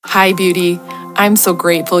Hi, Beauty. I'm so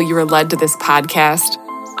grateful you were led to this podcast.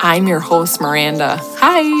 I'm your host, Miranda.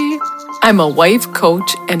 Hi. I'm a wife,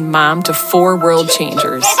 coach, and mom to 4 world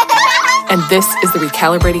changers. And this is the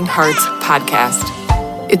Recalibrating Hearts podcast.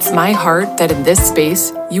 It's my heart that in this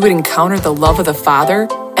space, you would encounter the love of the Father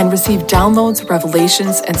and receive downloads,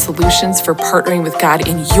 revelations, and solutions for partnering with God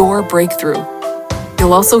in your breakthrough.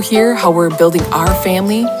 You'll also hear how we're building our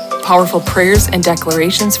family, powerful prayers and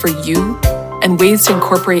declarations for you, and ways to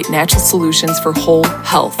incorporate natural solutions for whole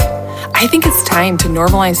health. I think it's time to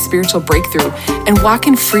normalize spiritual breakthrough and walk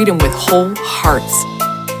in freedom with whole hearts.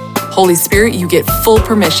 Holy Spirit, you get full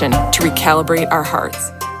permission to recalibrate our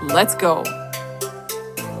hearts. Let's go.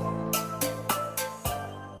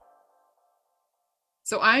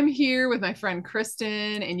 So I'm here with my friend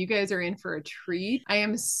Kristin, and you guys are in for a treat. I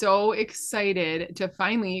am so excited to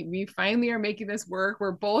we finally are making this work.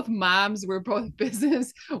 We're both moms. We're both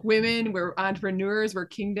business women. We're entrepreneurs. We're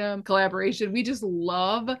kingdom collaboration. We just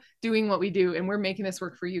love doing what we do, and we're making this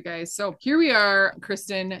work for you guys. So here we are,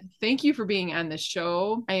 Kristin. Thank you for being on the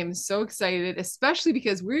show. I am so excited, especially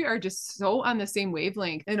because we are just so on the same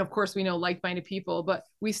wavelength. And of course, we know like-minded people, but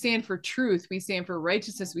we stand for truth. We stand for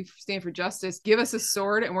righteousness. We stand for justice. Give us a sword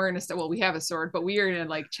and we're going to, well, we have a sword, but we are going to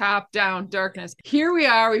like chop down darkness. Here we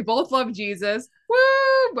are. We both love Jesus.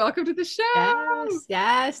 Woo! Welcome to the show.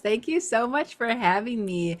 Yes. Thank you so much for having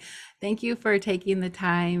me. Thank you for taking the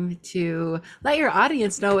time to let your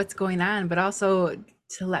audience know what's going on, but also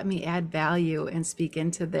to let me add value and speak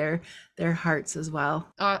into their hearts as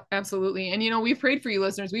well. Absolutely. And we prayed for you,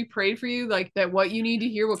 listeners. We prayed for you, like that what you need to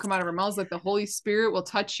hear will come out of our mouths, like the Holy Spirit will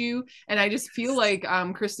touch you. And I just feel like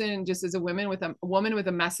Kristin just is a woman with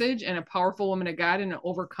a message and a powerful woman of God and an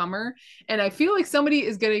overcomer. And I feel like somebody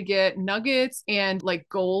is going to get nuggets and like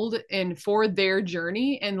gold and for their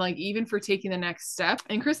journey and like even for taking the next step.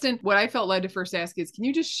 And Kristin, what I felt led to first ask is, can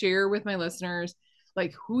you just share with my listeners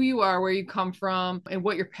like who you are, where you come from, and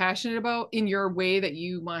what you're passionate about in your way that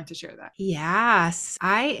you want to share that? Yes,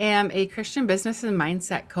 I am a Christian business and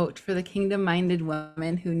mindset coach for the kingdom-minded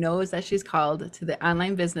woman who knows that she's called to the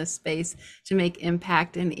online business space to make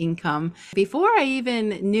impact and income. Before I even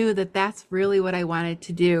knew that that's really what I wanted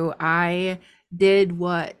to do, I did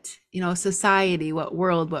what society,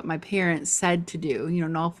 what my parents said to do.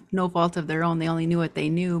 No fault of their own. They only knew what they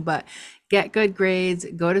knew, but get good grades,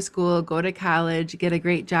 go to school, go to college, get a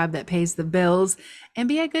great job that pays the bills, and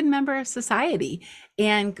be a good member of society.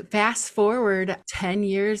 And fast forward 10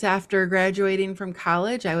 years after graduating from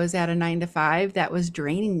college, I was at a 9-to-5 that was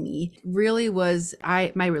draining me. Really was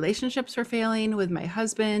my relationships were failing with my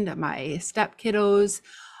husband, my step kiddos,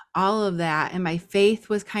 all of that. And my faith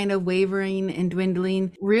was kind of wavering and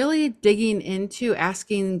dwindling, really digging into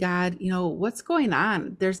asking God, what's going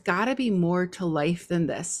on? There's got to be more to life than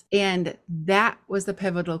this. And that was the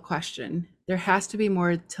pivotal question. There has to be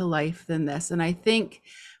more to life than this. And I think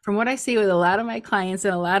from what I see with a lot of my clients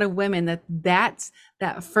and a lot of women, that's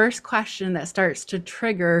that first question that starts to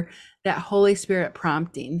trigger that Holy Spirit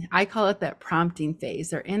prompting. I call it that prompting phase.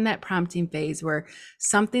 They're in that prompting phase where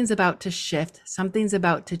something's about to shift, something's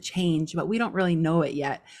about to change, but we don't really know it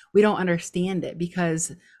yet. We don't understand it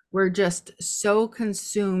because we're just so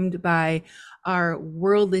consumed by our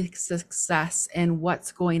worldly success and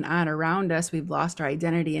what's going on around us. We've lost our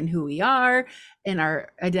identity in who we are and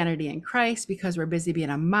our identity in Christ because we're busy being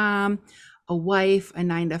a mom, a wife, a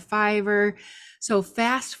 9-to-5er. So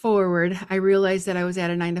fast forward, I realized that I was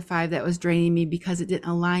at a 9-to-5 that was draining me because it didn't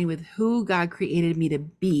align with who God created me to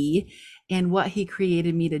be and what he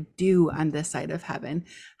created me to do on this side of heaven.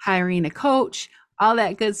 Hiring a coach, all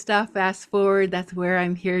that good stuff. Fast forward, that's where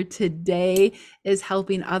I'm here today, is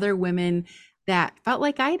helping other women that felt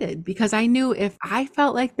like I did, because I knew if I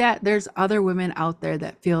felt like that, there's other women out there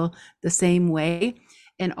that feel the same way.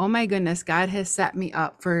 And oh my goodness, God has set me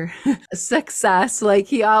up for success like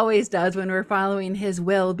he always does when we're following his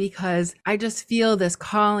will, because I just feel this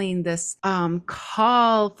calling, this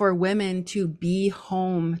call for women to be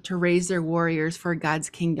home, to raise their warriors for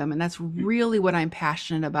God's kingdom. And that's really what I'm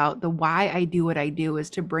passionate about. The why I do what I do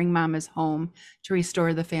is to bring mamas home, to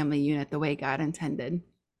restore the family unit the way God intended.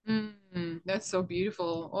 That's so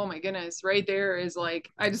beautiful. Oh my goodness. Right there is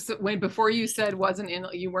like, before you said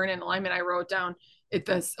you weren't in alignment, I wrote down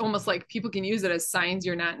that's almost like people can use it as signs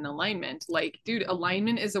you're not in alignment. Like, dude,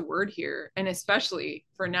 alignment is a word here, and especially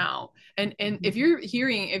for now. And if you're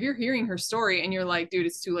hearing her story and you're like, dude,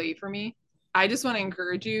 it's too late for me, I just want to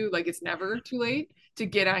encourage you, like, it's never too late to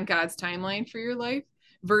get on God's timeline for your life.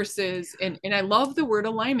 Versus, and I love the word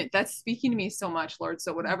alignment. That's speaking to me so much, Lord.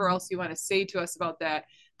 So whatever else you want to say to us about that,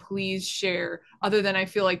 please share. Other than I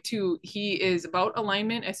feel like too, he is about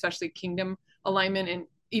alignment, especially kingdom alignment. And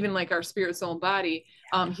even like our spirit, soul, and body.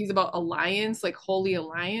 He's about alliance, like holy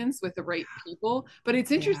alliance with the right people. But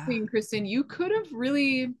it's Yeah. interesting, Kristin, you could have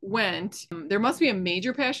really went. There must be a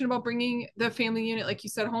major passion about bringing the family unit, like you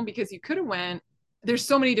said, home, because you could have went. There's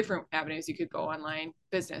so many different avenues you could go, online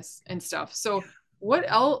business and stuff. So what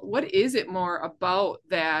else? What is it more about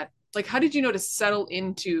that? Like, how did you know to settle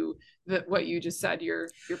into what you just said, your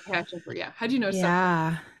passion for? Yeah, how did you know to settle?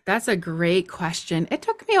 Yeah, that's a great question. It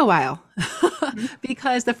took me a while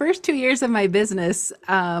because the first 2 years of my business,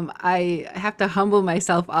 I have to humble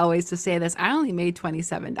myself always to say this. I only made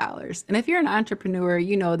 $27. And if you're an entrepreneur,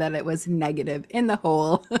 you know that it was negative in the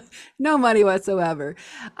hole, no money whatsoever.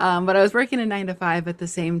 But I was working a 9 to 5 at the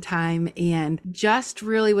same time and just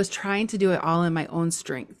really was trying to do it all in my own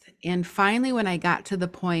strength. And finally, when I got to the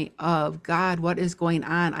point of God, what is going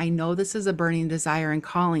on? I know this is a burning desire and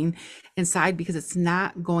calling inside because it's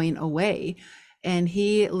not going away. And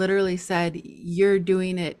he literally said, "You're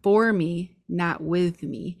doing it for me, not with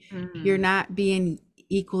me. You're Mm. not being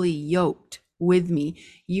equally yoked with me.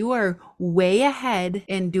 You are way ahead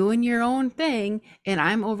and doing your own thing. And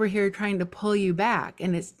I'm over here trying to pull you back.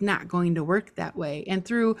 And it's not going to work that way." And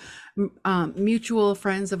through mutual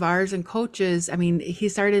friends of ours and coaches, I mean, he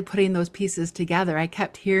started putting those pieces together. I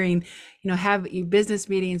kept hearing, have business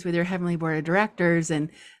meetings with your heavenly board of directors and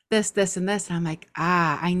this, and this. And I'm like,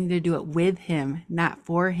 I need to do it with him, not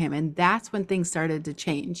for him. And that's when things started to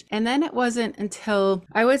change. And then it wasn't until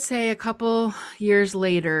I would say a couple years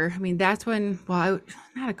later. I mean, that's when,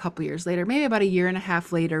 not a couple years later, maybe about a year and a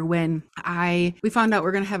half later, when we found out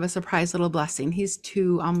we're going to have a surprise little blessing. He's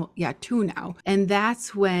two now. And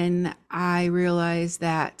that's when I realized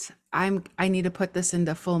that I need to put this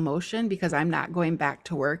into full motion because I'm not going back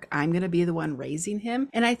to work. I'm going to be the one raising him.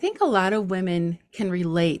 And I think a lot of women can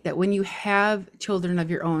relate that when you have children of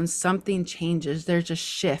your own, something changes. There's a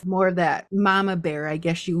shift. More of that mama bear, I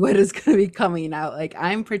guess you would, is going to be coming out. Like,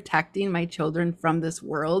 I'm protecting my children from this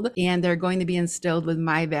world and they're going to be instilled with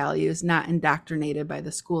my values, not indoctrinated by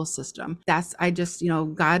the school system.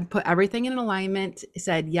 God put everything in alignment,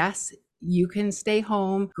 said, yes, you can stay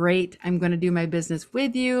home. Great. I'm going to do my business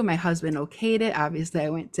with you. My husband okayed it. Obviously,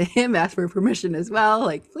 I went to him, asked for permission as well.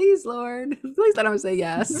 Like, please, Lord, please let him say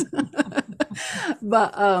yes.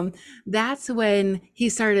 But that's when he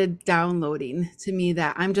started downloading to me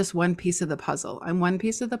that I'm just one piece of the puzzle. I'm one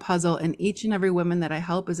piece of the puzzle, and each and every woman that I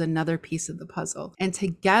help is another piece of the puzzle. And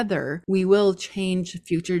together, we will change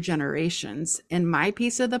future generations. And my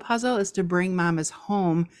piece of the puzzle is to bring mamas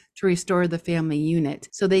home to restore the family unit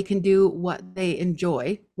so they can do what they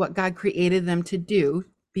enjoy, what God created them to do,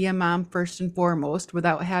 be a mom first and foremost,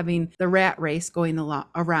 without having the rat race going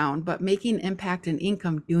around, but making impact and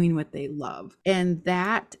income doing what they love. And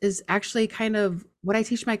that is actually kind of what I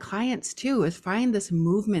teach my clients too, is find this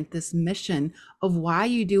movement, this mission of why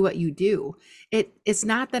you do what you do. It's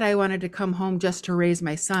not that I wanted to come home just to raise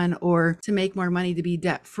my son or to make more money to be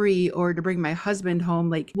debt free or to bring my husband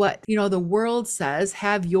home. Like what, the world says,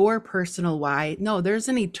 have your personal why. No, there's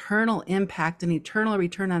an eternal impact, an eternal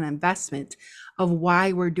return on investment of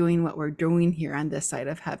why we're doing what we're doing here on this side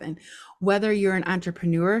of heaven. Whether you're in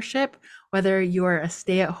entrepreneurship, whether you're a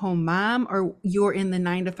stay-at-home mom, or you're in the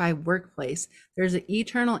 9 to 5 workplace, there's an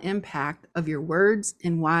eternal impact of your words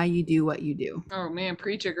and why you do what you do. Oh man,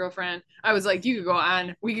 preach it, girlfriend. I was like, we could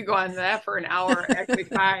go on that for an hour, actually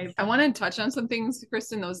 5. I want to touch on some things,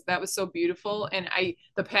 Kristin. That was so beautiful. And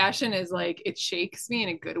the passion is like, it shakes me in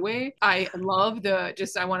a good way. I love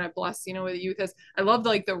I want to bless, with you, because I love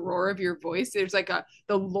like the roar of your voice. There's like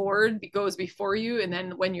the Lord goes before you. And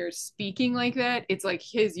then when you're speaking like that, it's like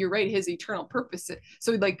you're right, his eternal purpose.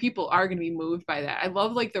 So like people are going to be moved by that. I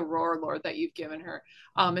love like the roar, Lord, that you've given her.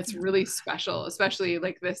 It's really special, especially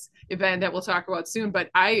like this event that we'll talk about soon. But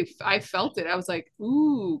I felt it. I was like,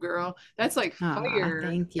 ooh, girl, that's like fire.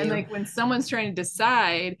 Thank you. And like when someone's trying to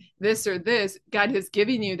decide this or this, God has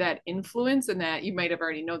given you that influence, and that you might have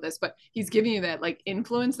already know this, but he's giving you that like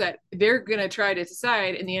influence that they're gonna try to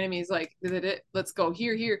decide, and the enemy is like, let's go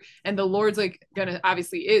here, and the Lord's like gonna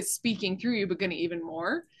obviously is speaking through you, but gonna even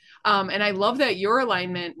more. And I love that your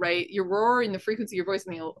alignment, right? Your roar and the frequency of your voice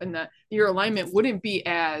and your alignment wouldn't be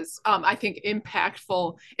as, I think,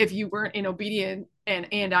 impactful if you weren't in obedience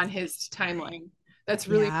and on his timeline. That's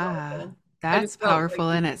really powerful. That's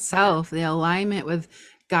powerful in itself. The alignment with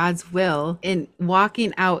God's will and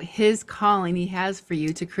walking out his calling he has for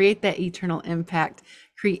you to create that eternal impact.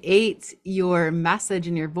 Create your message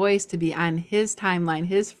and your voice to be on his timeline,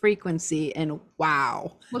 his frequency, and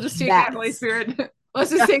wow. We'll just take that, Holy Spirit.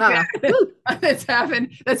 Let's just say that Woo. that's happening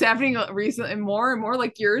recently, and more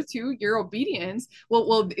like yours too. Your obedience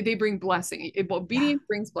well they bring blessing. Yeah. Obedience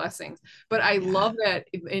brings blessings. But I Yeah. love that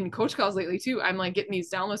in coach calls lately too. I'm like getting these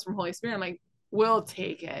downloads from Holy Spirit. I'm like, we'll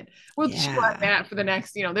take it. We'll chew on Yeah. that for the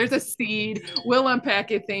next, there's a seed. We'll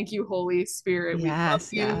unpack it. Thank you, Holy Spirit. We love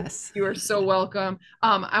Yes. you. Yes. You are so welcome.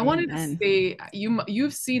 I wanted to Amen. say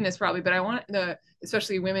you've seen this probably, but I want the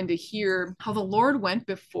especially women to hear how the Lord went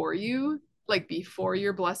before you, like before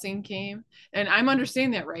your blessing came. And I'm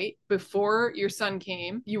understanding that, right? Before your son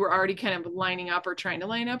came, you were already kind of lining up or trying to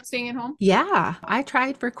line up staying at home. Yeah, I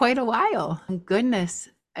tried for quite a while. Goodness.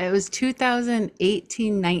 It was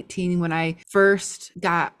 2018, 19 when I first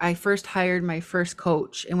hired my first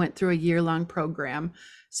coach and went through a year-long program.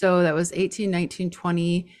 So that was 18, 19,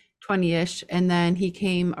 20, 20-ish. And then he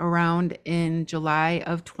came around in July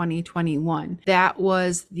of 2021.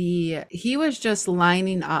 He was just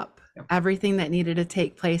lining up everything that needed to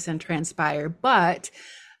take place and transpire. But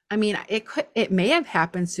I mean, it may have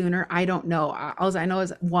happened sooner. I don't know. All I know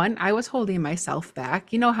is one, I was holding myself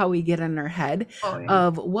back. You know how we get in our head Oh yeah.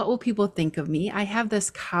 of what will people think of me? I have this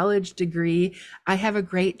college degree. I have a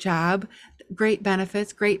great job, great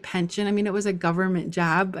benefits, great pension. I mean, it was a government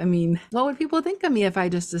job. I mean, what would people think of me if I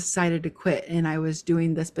just decided to quit and I was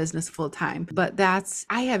doing this business full time? But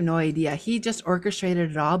I have no idea. He just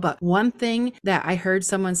orchestrated it all. But one thing that I heard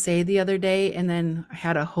someone say the other day, and then I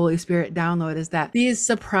had a Holy Spirit download, is that these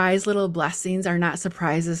surprise little blessings are not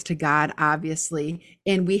surprises to God, obviously.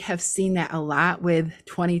 And we have seen that a lot with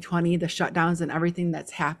 2020, the shutdowns and everything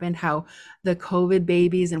that's happened, how the COVID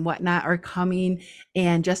babies and whatnot are coming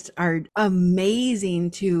and just are amazing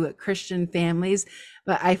to Christian families.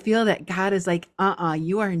 But I feel that God is like,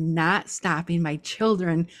 you are not stopping my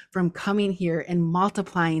children from coming here and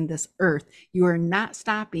multiplying this earth. You are not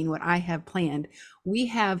stopping what I have planned. We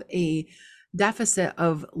have a deficit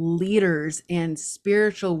of leaders and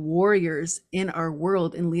spiritual warriors in our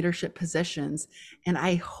world in leadership positions. And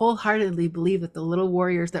I wholeheartedly believe that the little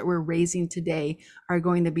warriors that we're raising today are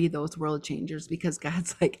going to be those world changers, because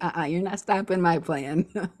God's like, you're not stopping my plan.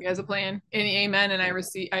 He has a plan. And amen. And I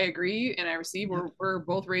agree and I receive. Yep. We're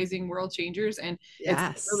both raising world changers. And it's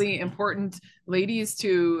Yes. really important, ladies,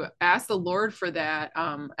 to ask the Lord for that.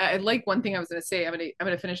 I like one thing I was gonna say, I'm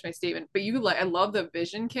gonna finish my statement, but I love the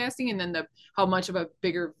vision casting and then the how much of a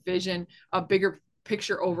bigger vision, a bigger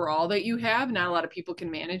picture overall that you have. Not a lot of people can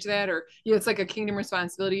manage that, or it's like a kingdom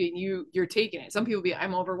responsibility and you're taking it. Some people be,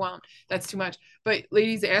 I'm overwhelmed, that's too much. But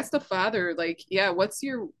ladies, ask the Father, like, yeah, what's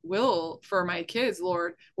your will for my kids,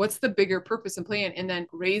 Lord? What's the bigger purpose and plan? And then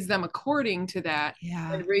raise them according to that.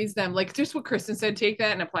 Yeah. And raise them like just what Kristin said, take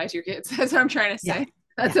that and apply to your kids. That's what I'm trying to Yeah. say.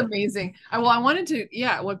 That's Yeah. amazing. I wanted to,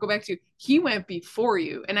 we'll go back to he went before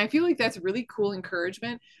you. And I feel like that's really cool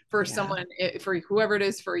encouragement for Yeah. someone, for whoever it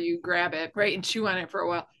is, for you, grab it, right? And chew on it for a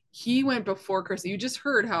while. He went before Kristin. You just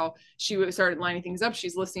heard how she started lining things up.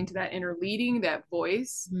 She's listening to that inner leading, that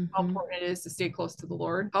voice, how Mm-hmm. important it is to stay close to the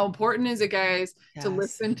Lord. How important is it, guys, to Yes.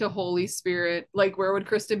 listen to Holy Spirit? Like, where would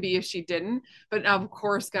Kristin be if she didn't? But of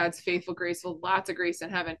course, God's faithful, graceful, lots of grace in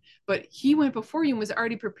heaven. But he went before you and was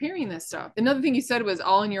already preparing this stuff. Another thing he said was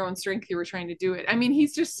all in your own strength, you were trying to do it. I mean,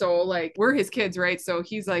 he's just so like, we're his kids, right? So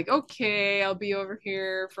he's like, okay, I'll be over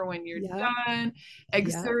here for when you're Yep. done Yep.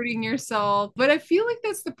 exerting yourself. But I feel like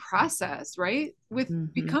that's the process, right? With Mm-hmm.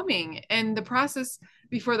 becoming and the process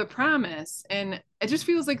before the promise. And it just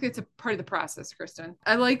feels like it's a part of the process, Kristin.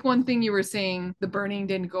 I like one thing you were saying, the burning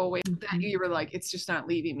didn't go away. That Mm-hmm. you were like, it's just not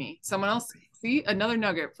leaving me. Someone else, see, another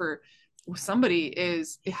nugget for somebody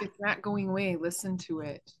is if it's not going away, listen to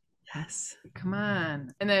it. Yes. Come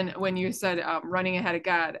on. And then when you said running ahead of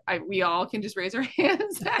God, we all can just raise our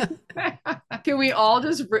hands. Can we all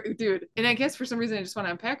just, dude? And I guess for some reason, I just want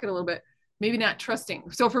to unpack it a little bit. Maybe not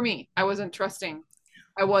trusting. So for me, I wasn't trusting.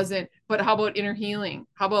 I wasn't. But how about inner healing?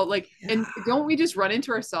 How about like, and Yeah. don't we just run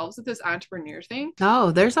into ourselves with this entrepreneur thing?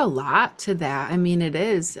 No, there's a lot to that. I mean, it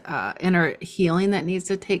is inner healing that needs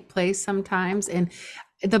to take place sometimes. And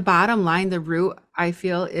the bottom line, the root, I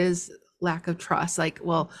feel, is lack of trust. Like,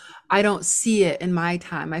 well, I don't see it in my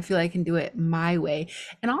time. I feel I can do it my way.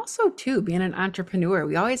 And also, too, being an entrepreneur,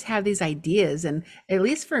 we always have these ideas. And at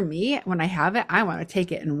least for me, when I have it, I want to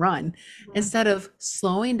take it and run Mhm. instead of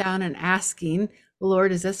slowing down and asking,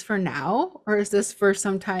 Lord, is this for now or is this for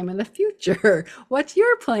some time in the future? What's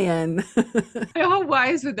your plan? How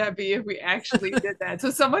wise would that be if we actually did that?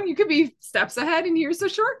 So someone, you could be steps ahead and here's a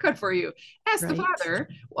shortcut for you. Ask the Right. Father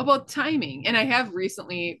about timing. And I have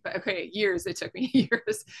recently, okay, years, it took me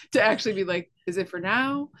years to actually be like, is it for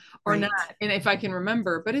now or not? Right. And if I can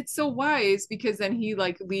remember, but it's so wise because then he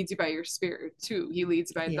like leads you by your spirit too. He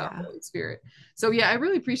leads by the Yeah. Holy Spirit. So yeah, I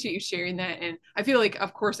really appreciate you sharing that. And I feel like,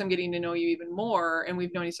 of course, I'm getting to know you even more. And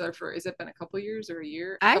we've known each other for, is it been a couple years or a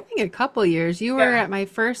year? I think a couple years. You were Yeah. at my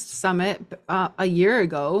first summit a year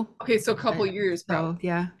ago. Okay, so a couple years probably. So,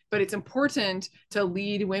 yeah. But it's important to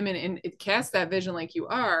lead women and cast that vision like you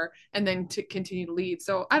are, and then to continue to lead.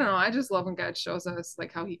 So I don't know. I just love when God shows us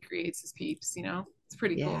like how he creates his peeps, you know, it's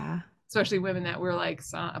pretty cool. Yeah. Especially women that were like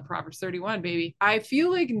Proverbs 31, baby. I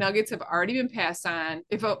feel like nuggets have already been passed on.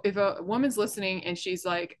 If a woman's listening and she's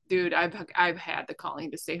like, dude, I've had the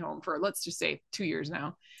calling to stay home for, let's just say, 2 years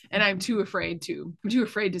now, and I'm too afraid to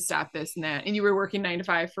stop this and that. And you were working 9 to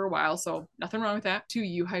 5 for a while, so nothing wrong with that. Two,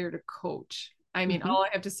 you hired a coach. I mean, Mm-hmm. all I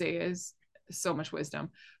have to say is so much wisdom.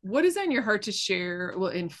 What is on your heart to share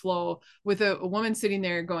in flow with a woman sitting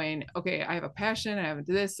there going, okay, I have a passion, I have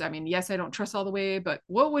this. I mean, yes, I don't trust all the way, but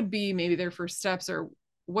what would be maybe their first steps, or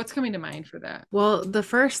what's coming to mind for that? Well, the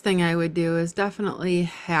first thing I would do is definitely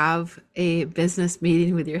have a business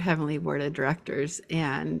meeting with your Heavenly Board of Directors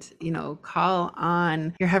and, call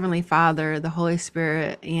on your Heavenly Father, the Holy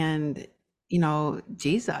Spirit, and,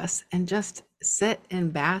 Jesus, and just sit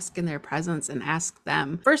and bask in their presence and ask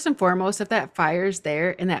them. First and foremost, if that fire's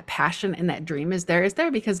there and that passion and that dream is there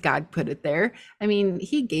because God put it there. I mean,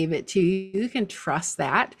 he gave it to you. You can trust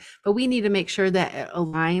that, but we need to make sure that it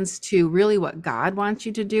aligns to really what God wants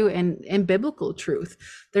you to do and biblical truth.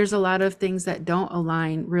 There's a lot of things that don't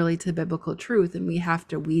align really to biblical truth, and we have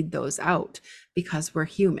to weed those out because we're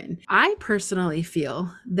human. I personally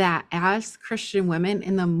feel that as Christian women,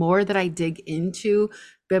 and the more that I dig into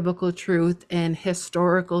biblical truth and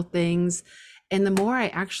historical things, and the more I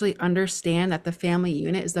actually understand that the family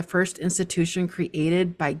unit is the first institution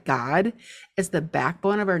created by God, it's the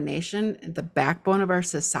backbone of our nation, the backbone of our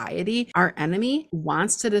society. Our enemy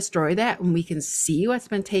wants to destroy that, and we can see what's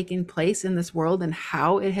been taking place in this world and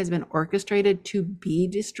how it has been orchestrated to be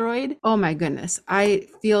destroyed. Oh my goodness. I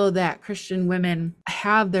feel that Christian women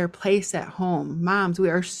have their place at home. Moms, we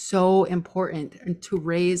are so important to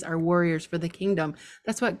raise our warriors for the kingdom.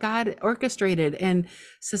 That's what God orchestrated, and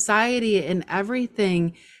society and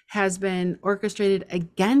everything has been orchestrated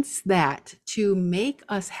against that to make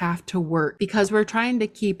us have to work because we're trying to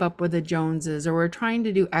keep up with the Joneses, or we're trying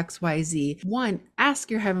to do XYZ. One,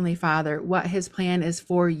 ask your Heavenly Father what his plan is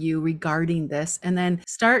for you regarding this, and then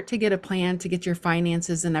start to get a plan to get your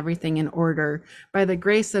finances and everything in order. By the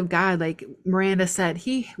grace of God, like Miranda said,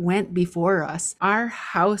 he went before us. Our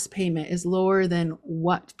house payment is lower than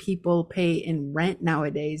what people pay in rent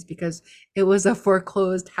nowadays because it was a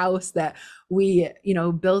foreclosed house that we,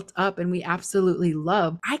 built up and we absolutely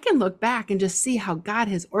love. I can look back and just see how God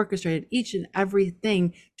has orchestrated each and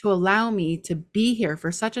everything to allow me to be here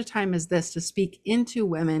for such a time as this, to speak into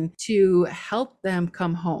women, to help them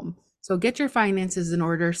come home. So get your finances in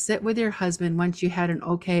order, sit with your husband once you had an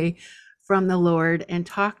okay from the Lord, and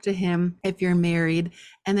talk to him if you're married,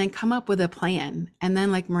 and then come up with a plan. And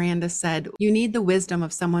then, like Miranda said, you need the wisdom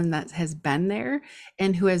of someone that has been there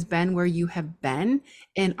and who has been where you have been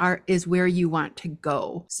and is where you want to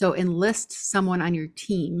go. So enlist someone on your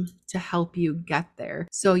team to help you get there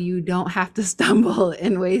so you don't have to stumble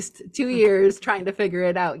and waste 2 years trying to figure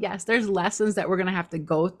it out. Yes, there's lessons that we're going to have to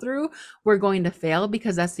go through. We're going to fail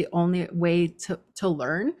because that's the only way to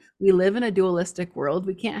learn. We live in a dualistic world.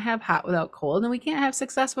 We can't have hot without cold, and we can't have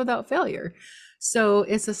success without failure. So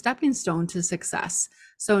it's a stepping stone to success.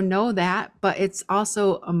 So know that, but it's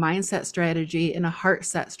also a mindset strategy and a heart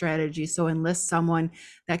set strategy. So enlist someone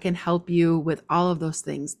that can help you with all of those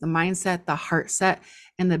things, the mindset, the heart set,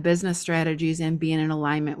 and the business strategies, and being in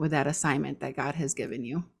alignment with that assignment that God has given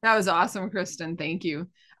you. That was awesome, Kristin. Thank you.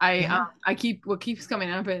 Yeah. I keep, what keeps coming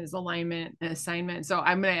up is alignment and assignment. So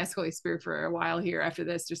I'm gonna ask Holy Spirit for a while here after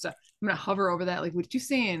this. I'm gonna hover over that. Like, what you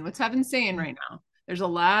saying? What's heaven saying right now? There's a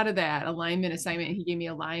lot of that alignment, assignment. He gave me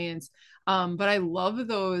alliance. But I love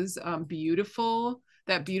those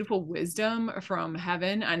that beautiful wisdom from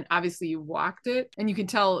heaven. And obviously you walked it, and you can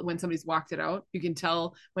tell when somebody's walked it out. You can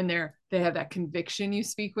tell when they have that conviction you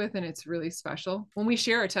speak with, and it's really special. When we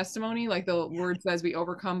share a testimony, like the word says, we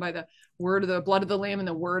overcome by the word of the blood of the lamb and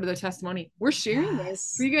the word of the testimony. We're sharing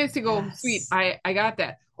this for Yes. you guys to go, sweet, Yes. I got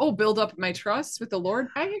that. Oh, build up my trust with the Lord.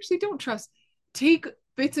 I actually don't trust. Take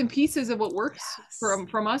bits and pieces of what works Yes.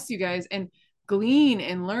 from us, you guys, and glean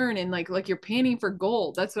and learn, and like you're panning for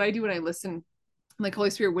gold. That's what I do when I listen. I'm like, Holy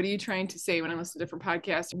Spirit, what are you trying to say? When I listen to different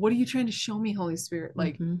podcasts, what are you trying to show me, Holy Spirit?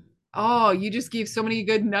 Like, oh, you just gave so many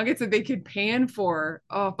good nuggets that they could pan for.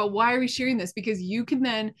 Oh, but why are we sharing this? Because you can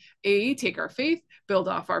then take our faith, build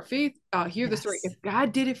off our faith, hear the story. If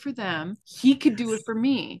God did it for them, he could do it for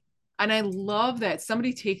me. And I love that.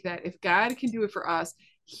 Somebody take that. If God can do it for us,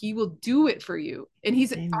 he will do it for you. And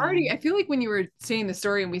he's already, I feel like when you were saying the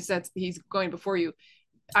story and we said he's going before you,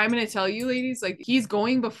 I'm going to tell you, ladies, like he's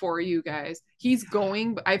going before you guys. He's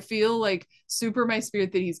going. I feel like super my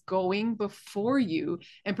spirit that he's going before you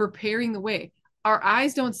and preparing the way. Our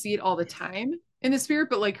eyes don't see it all the time in the spirit,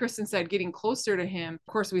 but like Kristin said, getting closer to him.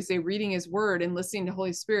 Of course, we say reading his word and listening to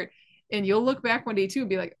Holy Spirit. And you'll look back one day too and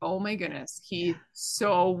be like, oh my goodness, he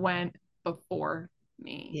so went before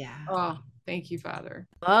me. Yeah. Oh, thank you, Father.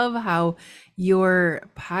 Love how your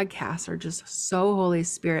podcasts are just so Holy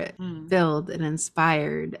Spirit filled and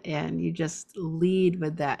inspired, and you just lead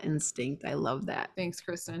with that instinct. I love that. Thanks,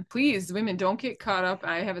 Kristin. Please, women, don't get caught up.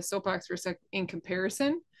 I have a soapbox for a sec in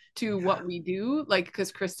comparison to what we do, like,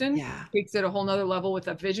 because Kristin takes it a whole nother level with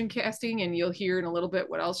a vision casting, and you'll hear in a little bit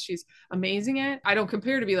what else she's amazing at. I don't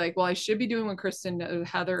compare to be like, well, I should be doing what Kristin,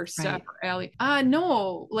 Heather, Steph, or Allie.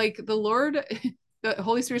 No, like the Lord, the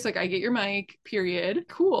Holy Spirit's like, I get your mic, period.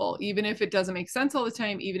 Cool. Even if it doesn't make sense all the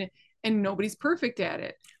time, and nobody's perfect at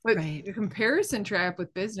it. But the comparison trap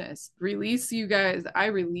with business, release you guys. I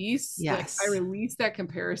release that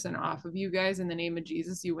comparison off of you guys in the name of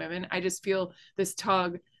Jesus, you women. I just feel this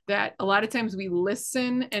tug that a lot of times we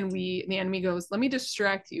listen and the enemy goes, let me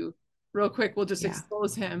distract you real quick. We'll just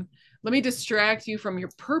expose him. Let me distract you from your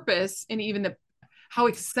purpose, and even how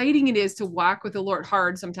exciting it is to walk with the Lord,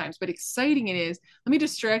 hard sometimes, but exciting it is. Let me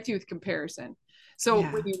distract you with comparison. So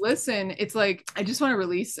when you listen, it's like, I just want to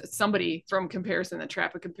release somebody from comparison, the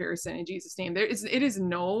trap of comparison, in Jesus' name. It's a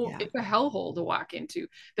hellhole to walk into.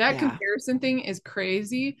 That comparison thing is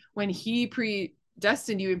crazy. When he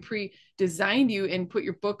predestined you and pre-designed you and put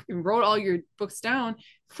your book and wrote all your books down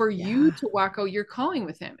for you to walk out your calling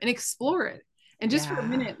with him and explore it. And just for a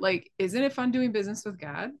minute, like, isn't it fun doing business with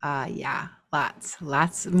God?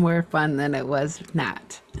 Lots more fun than it was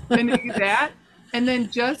not. And that. And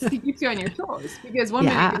then just he keeps you on your toes, because one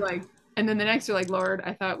minute you're like, and then the next you're like, Lord,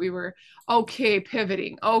 I thought we were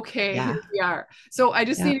pivoting. Here we are. So I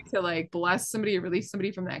just needed to like bless somebody or release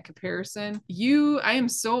somebody from that comparison. I am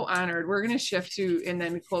so honored. We're going to shift to, and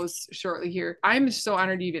then close shortly here. I'm so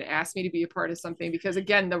honored you even asked me to be a part of something, because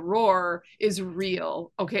again, the roar is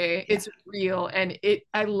real. It's real. And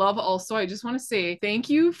I love also, I just want to say thank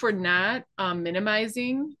you for not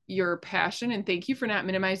minimizing your passion, and thank you for not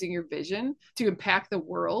minimizing your vision to impact the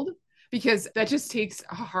world. Because that just takes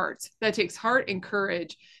heart. That takes heart and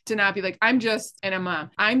courage to not be like, I'm just a mom.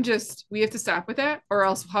 We have to stop with that, or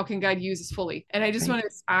else how can God use us fully? And I just want to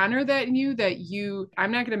honor that in you,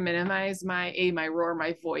 I'm not going to minimize my roar,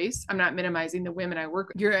 my voice. I'm not minimizing the women I work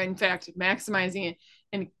with. You're in fact maximizing it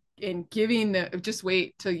and giving just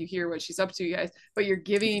wait till you hear what she's up to, you guys, but you're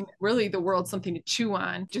giving really the world something to chew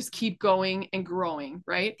on. Just keep going and growing,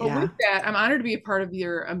 right? But with that, I'm honored to be a part of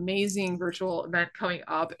your amazing virtual event coming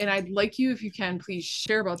up, and I'd like you, if you can, please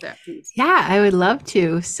share about that, please. Yeah, I would love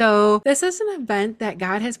to. So this is an event that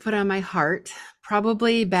God has put on my heart,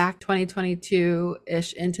 probably back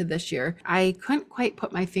 2022-ish into this year. I couldn't quite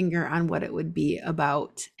put my finger on what it would be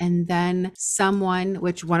about. And then she's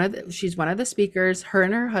one of the speakers, her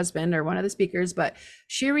and her husband are one of the speakers, but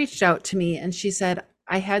she reached out to me and she said,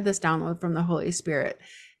 I had this download from the Holy Spirit.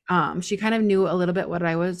 She kind of knew a little bit what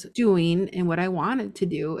I was doing and what I wanted to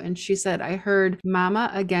do. And she said, I heard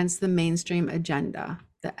Mama Against the Mainstream Agenda,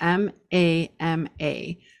 the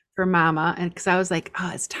MAMA. For Mama. And because I was like,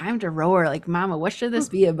 oh, it's time to roar. Like, Mama, what should this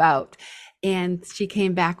be about? And she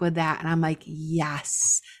came back with that. And I'm like,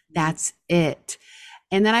 yes, that's it.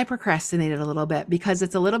 And then I procrastinated a little bit because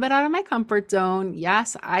it's a little bit out of my comfort zone.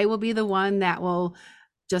 Yes, I will be the one that will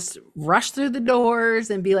just rush through the doors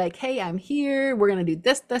and be like, hey, I'm here. We're going to do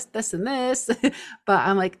this, and this. But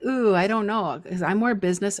I'm like, ooh, I don't know, because I'm more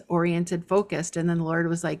business oriented focused. And then the Lord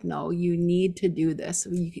was like, no, you need to do this.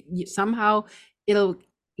 Somehow it'll,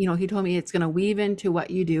 he told me it's going to weave into what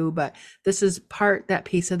you do, but this is that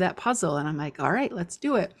piece of that puzzle. And I'm like, all right, let's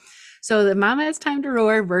do it. So the Mama It's Time to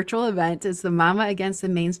Roar virtual event is the Mama Against the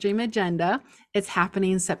Mainstream Agenda. It's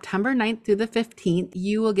happening September 9th through the 15th.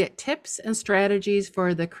 You will get tips and strategies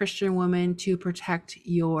for the Christian woman to protect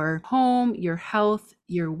your home, your health,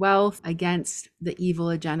 your wealth against the evil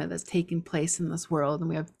agenda that's taking place in this world. And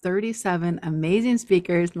we have 37 amazing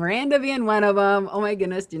speakers, Miranda being one of them. Oh my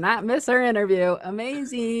goodness, do not miss her interview.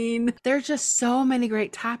 Amazing. There's just so many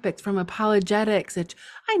great topics, from apologetics, which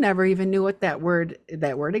I never even knew what that word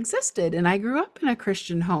existed. And I grew up in a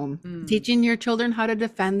Christian home. Teaching your children how to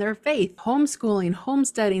defend their faith, homeschooling,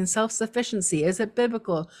 homesteading, self-sufficiency. Is it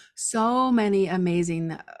biblical? So many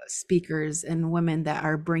amazing speakers and women that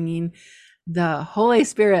are bringing the Holy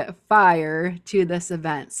Spirit fire to this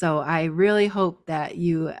event. So I really hope that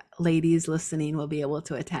you ladies listening will be able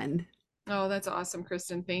to attend. Oh, that's awesome,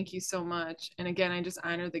 Kristin. Thank you so much. And again, I just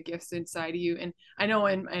honor the gifts inside of you. And I know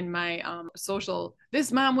in my social,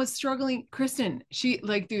 this mom was struggling. Kristin, she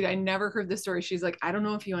like, dude, I never heard this story. She's like, I don't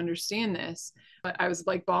know if you understand this, but I was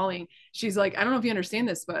like bawling. She's like, I don't know if you understand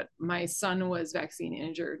this, but my son was vaccine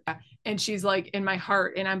injured. And she's like, in my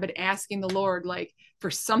heart, and I've been asking the Lord, like, for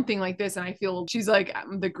something like this. And I feel, she's like,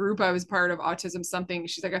 the group I was part of, autism something,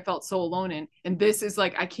 she's like, I felt so alone in. And this is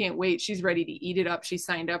like, I can't wait. She's ready to eat it up. She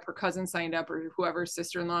signed up, her cousin signed up, or whoever,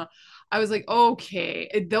 sister-in-law. I was like,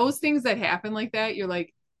 okay, those things that happen like that, you're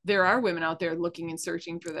like, there are women out there looking and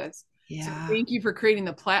searching for this. Yeah. So thank you for creating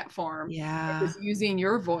the platform. Yeah. And just using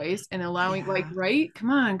your voice and allowing, like, right? Come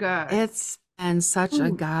on, God. It's been such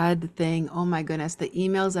a God thing. Oh my goodness. The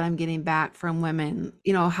emails that I'm getting back from women,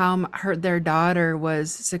 you know, how their daughter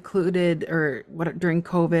was secluded or what during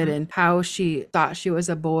COVID, and how she thought she was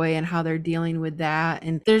a boy and how they're dealing with that.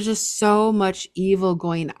 And there's just so much evil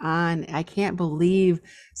going on. I can't believe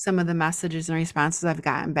some of the messages and responses I've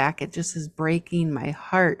gotten back. It just is breaking my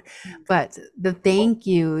heart. But the thank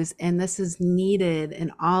yous, and this is needed,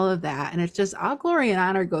 and all of that. And it's just all glory and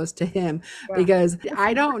honor goes to him, because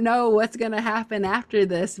I don't know what's going to happen after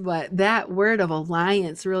this, but that word of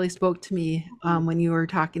alliance really spoke to me when you were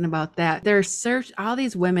talking about that. There's all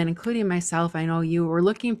these women, including myself, I know you, were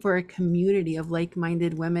looking for a community of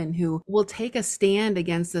like-minded women who will take a stand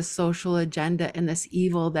against this social agenda and this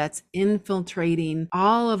evil that's infiltrating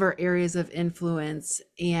all of our areas of influence,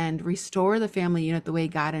 and restore the family unit the way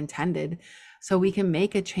God intended, so we can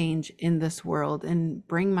make a change in this world and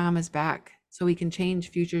bring mamas back, so we can change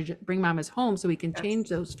bring mamas home, so we can change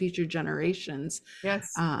those future generations.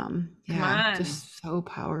 Yes. Yeah, just so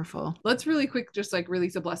powerful. Let's really quick just like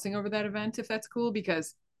release a blessing over that event, if that's cool,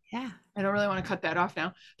 because I don't really want to cut that off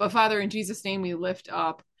now. But Father, in Jesus' name, we lift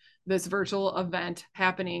up this virtual event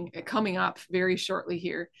coming up very shortly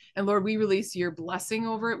here. And Lord, we release your blessing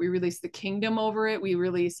over it. We release the kingdom over it. We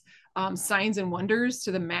release signs and wonders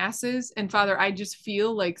to the masses. And Father, I just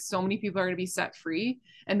feel like so many people are going to be set free,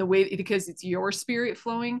 and the way, because it's your spirit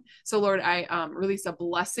flowing. So Lord, I release a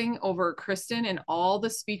blessing over Kristin and all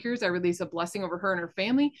the speakers. I release a blessing over her and her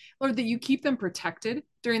family. Lord, that you keep them protected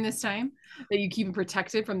during this time, that you keep them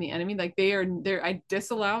protected from the enemy. Like they are there. I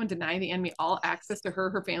disallow and deny the enemy all access to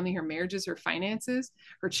her family, her marriages, her finances,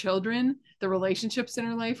 her children, the relationships in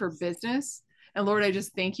her life, her business. And Lord, I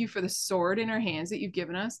just thank you for the sword in our hands that you've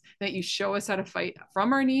given us, that you show us how to fight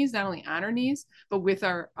from our knees, not only on our knees, but with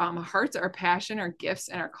our hearts, our passion, our gifts,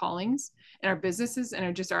 and our callings, and our businesses,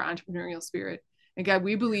 and just our entrepreneurial spirit. And God,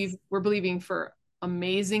 we're believing for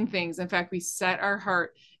amazing things. In fact, we set our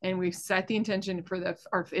heart and we've set the intention for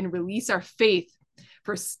and release our faith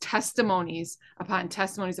for testimonies upon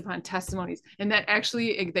testimonies upon testimonies. And that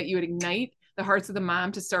actually, that you would ignite the hearts of the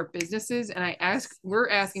mom to start businesses. And we're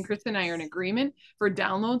asking, Kristin and I are in agreement for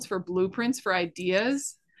downloads, for blueprints, for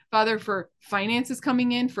ideas, Father, for finances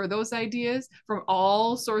coming in for those ideas from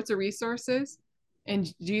all sorts of resources. In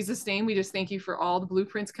Jesus' name, we just thank you for all the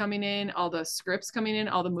blueprints coming in, all the scripts coming in,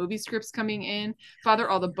 all the movie scripts coming in, Father,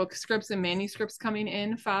 all the book scripts and manuscripts coming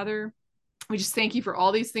in, Father. We just thank you for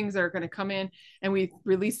all these things that are going to come in, and we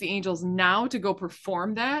release the angels now to go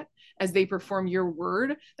perform that as they perform your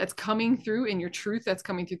word that's coming through, and your truth that's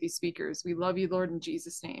coming through these speakers. We love you, Lord, in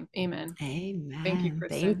Jesus' name. Amen. Amen. Thank you, Kristin.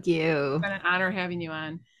 Thank you. It's been an honor having you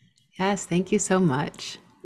on. Yes, thank you so much.